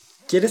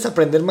¿Quieres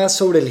aprender más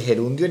sobre el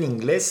gerundio en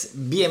inglés?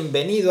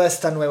 Bienvenido a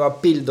esta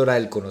nueva píldora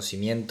del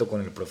conocimiento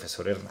con el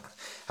profesor Hernán.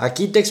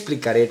 Aquí te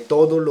explicaré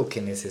todo lo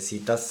que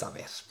necesitas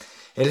saber.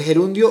 El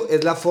gerundio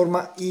es la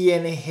forma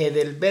ing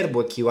del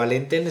verbo,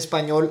 equivalente en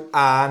español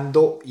a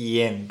ando y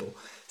yendo.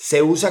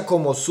 Se usa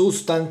como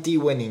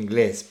sustantivo en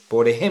inglés.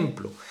 Por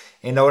ejemplo,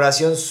 en la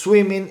oración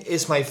swimming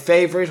is my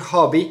favorite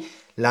hobby,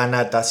 la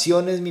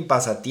natación es mi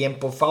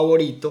pasatiempo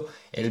favorito,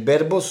 el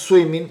verbo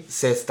swimming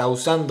se está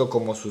usando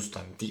como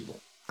sustantivo.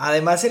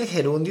 Además, el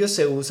gerundio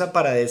se usa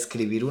para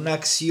describir una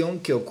acción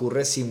que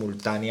ocurre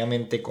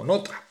simultáneamente con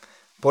otra.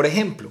 Por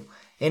ejemplo,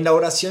 en la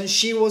oración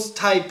she was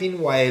typing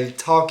while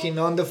talking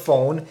on the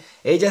phone,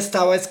 ella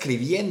estaba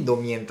escribiendo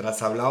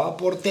mientras hablaba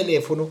por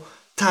teléfono.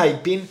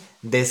 Typing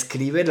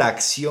describe la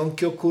acción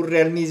que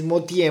ocurre al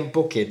mismo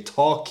tiempo que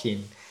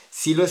talking.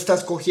 ¿Sí lo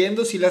estás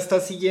cogiendo? ¿Sí la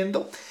estás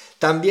siguiendo?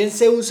 También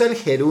se usa el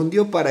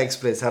gerundio para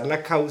expresar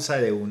la causa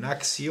de una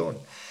acción.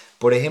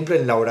 Por ejemplo,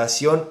 en la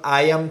oración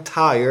I am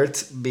tired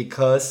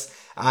because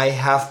I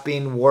have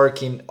been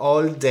working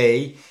all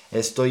day.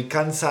 Estoy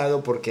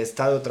cansado porque he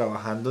estado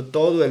trabajando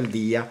todo el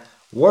día.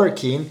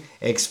 Working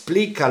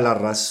explica la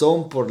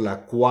razón por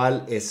la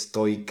cual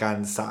estoy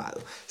cansado.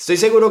 Estoy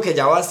seguro que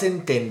ya vas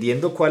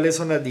entendiendo cuáles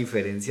son las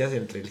diferencias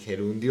entre el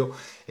gerundio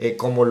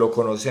como lo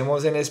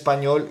conocemos en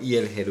español y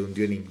el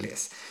gerundio en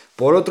inglés.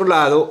 Por otro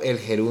lado, el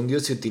gerundio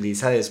se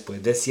utiliza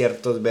después de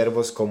ciertos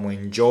verbos como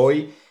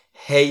enjoy,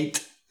 hate,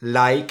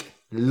 like,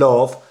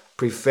 love,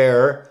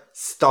 prefer,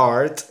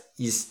 start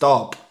y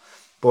stop.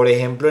 Por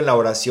ejemplo, en la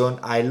oración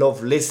I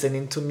love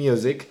listening to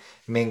music,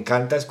 me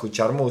encanta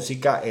escuchar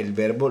música, el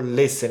verbo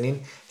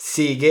listening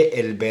sigue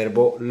el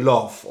verbo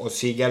love o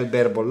sigue al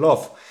verbo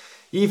love.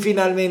 Y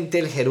finalmente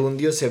el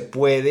gerundio se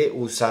puede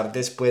usar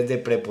después de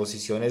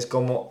preposiciones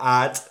como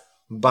at,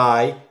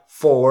 by,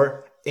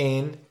 for,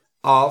 in,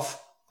 of,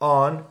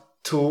 on,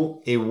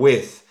 to y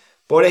with.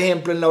 Por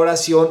ejemplo, en la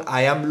oración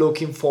I am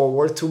looking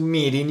forward to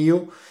meeting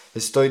you,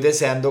 estoy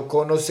deseando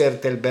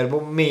conocerte, el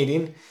verbo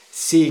meeting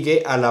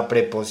sigue a la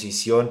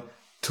preposición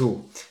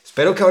to.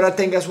 Espero que ahora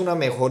tengas una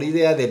mejor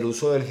idea del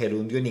uso del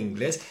gerundio en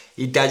inglés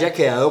y te haya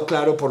quedado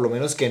claro por lo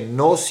menos que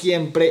no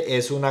siempre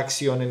es una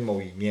acción en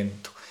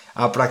movimiento.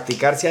 A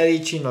practicar se ha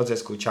dicho y nos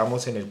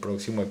escuchamos en el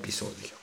próximo episodio.